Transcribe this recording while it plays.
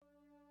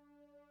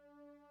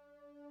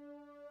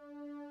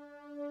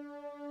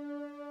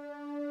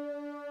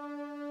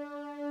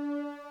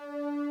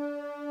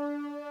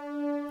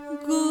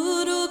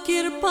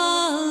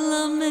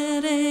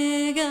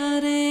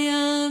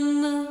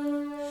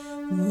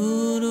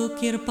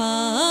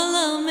किरपाल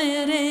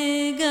मेरे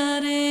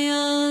घर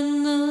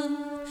आना,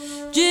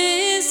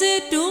 जैसे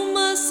तुम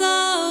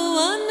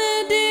सावन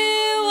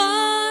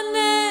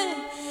दीवाने,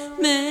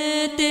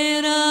 मैं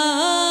तेरा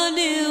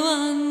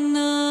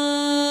दीवाना,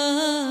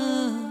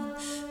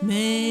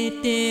 मैं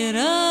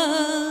तेरा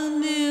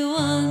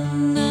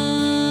दीवाना।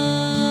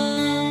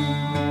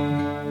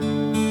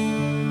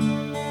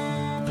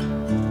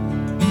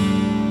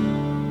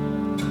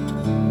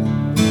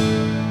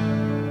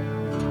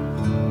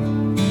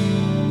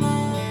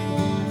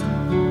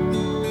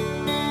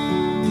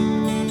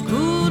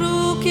 गुरु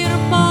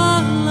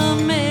किरपाल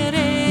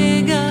मेरे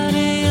घर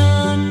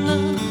आना,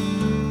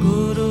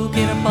 गुरु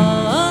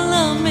किरपाल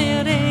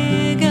मेरे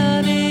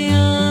घर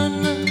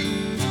आना,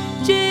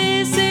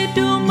 जैसे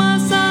तुम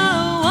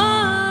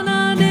सावन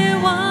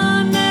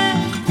दीवाने,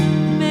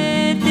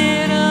 मैं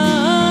तेरा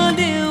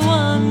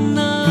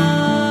दीवाना,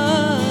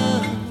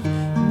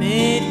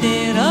 मैं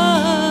तेरा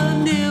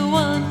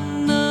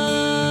दीवाना।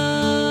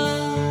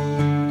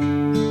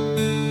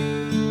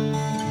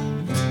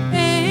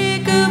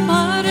 एक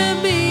बार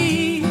भी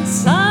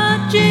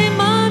सच्चे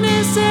मन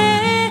से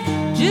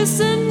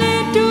जिसने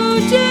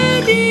तुझे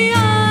दिया,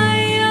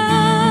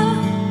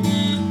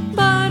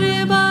 बार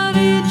बार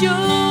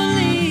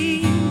जोली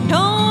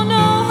ढो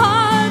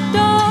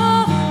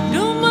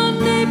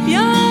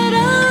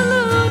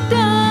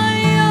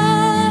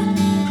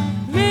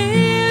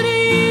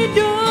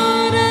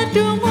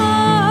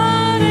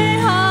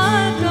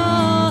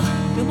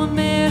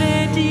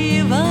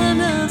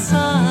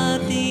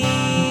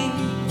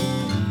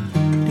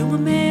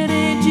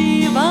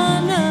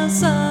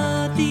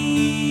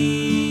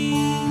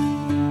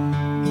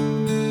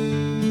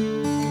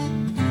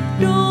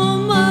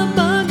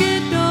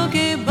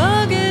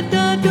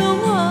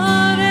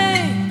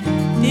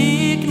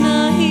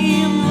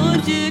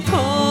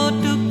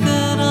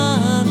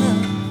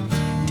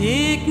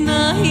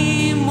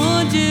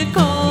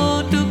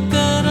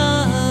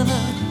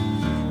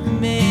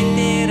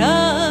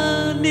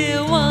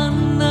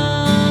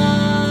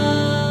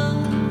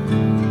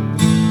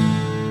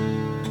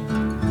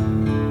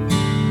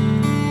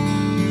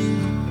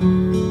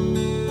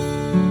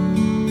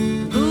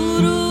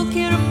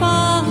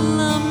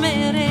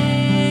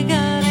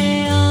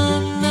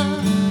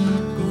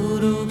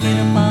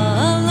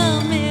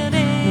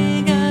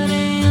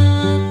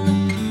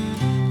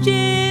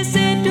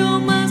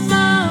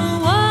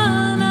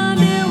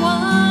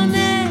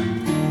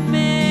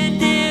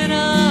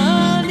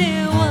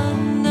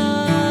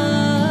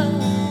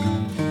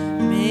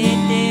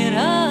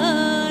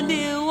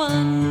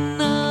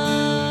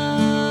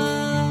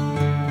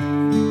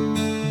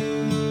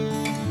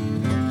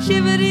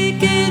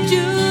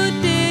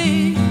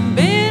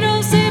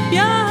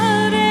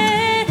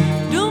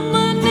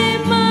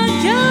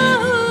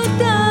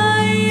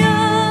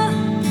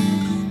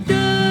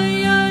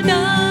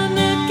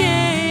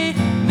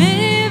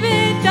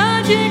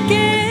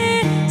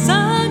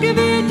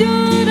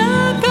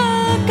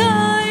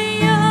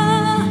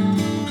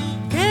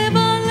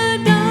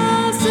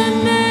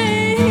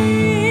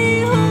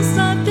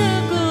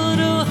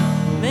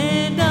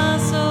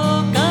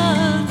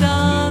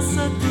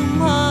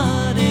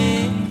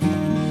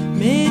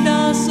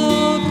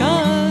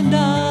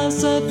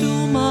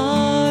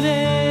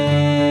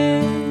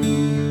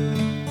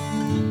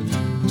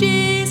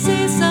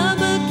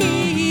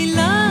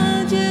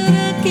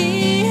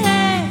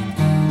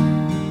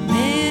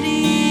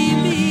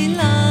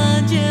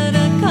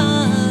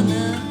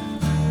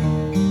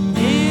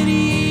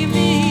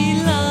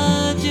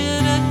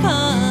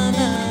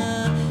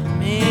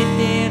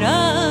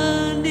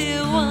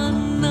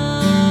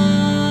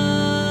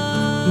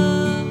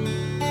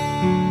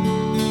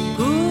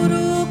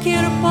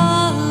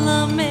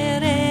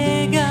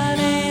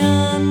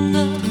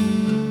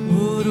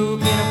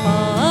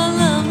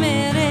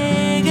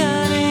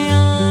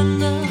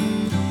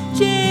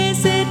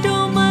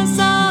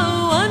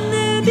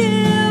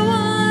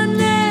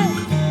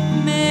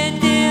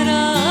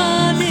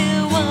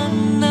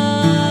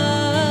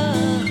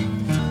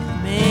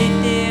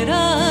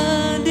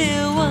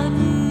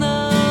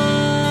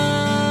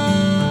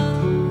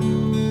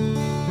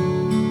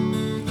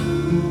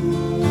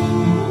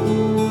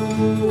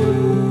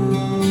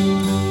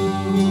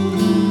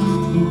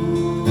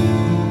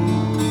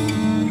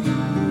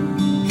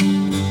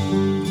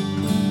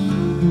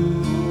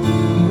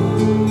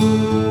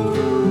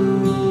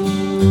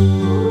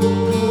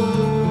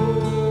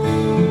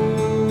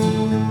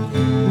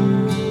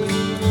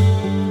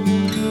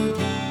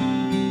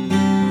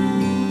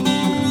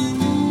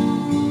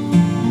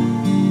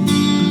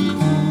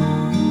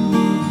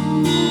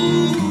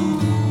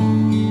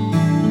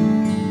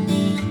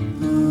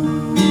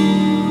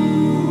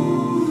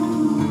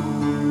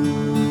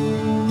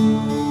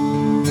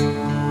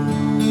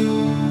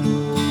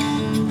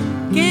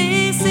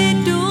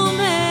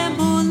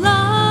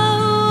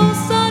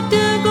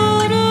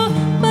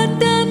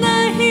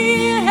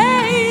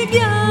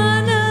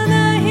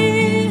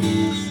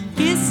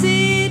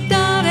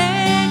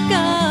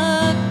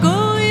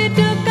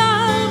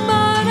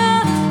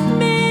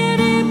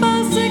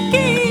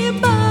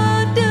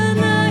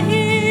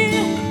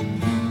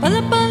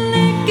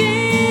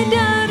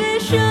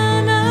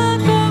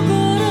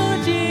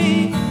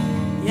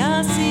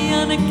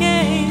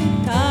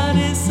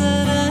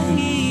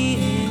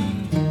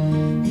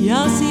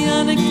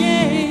प्यासियां के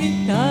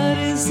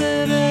तरस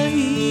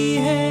रही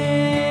है।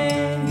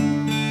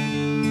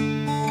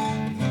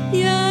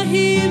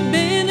 यही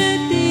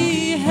बेनती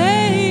है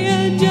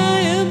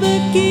अजायब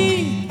की,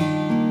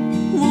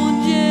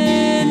 मुझे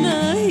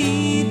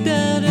नहीं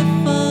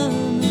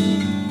तरफाना,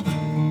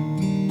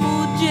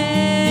 मुझे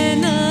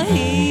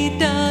नहीं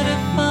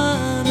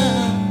तरफाना,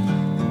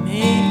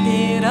 मैं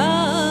तेरा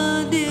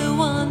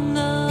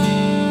दीवाना।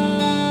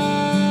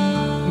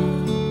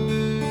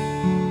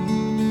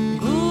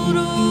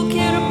 Guru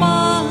Kirpal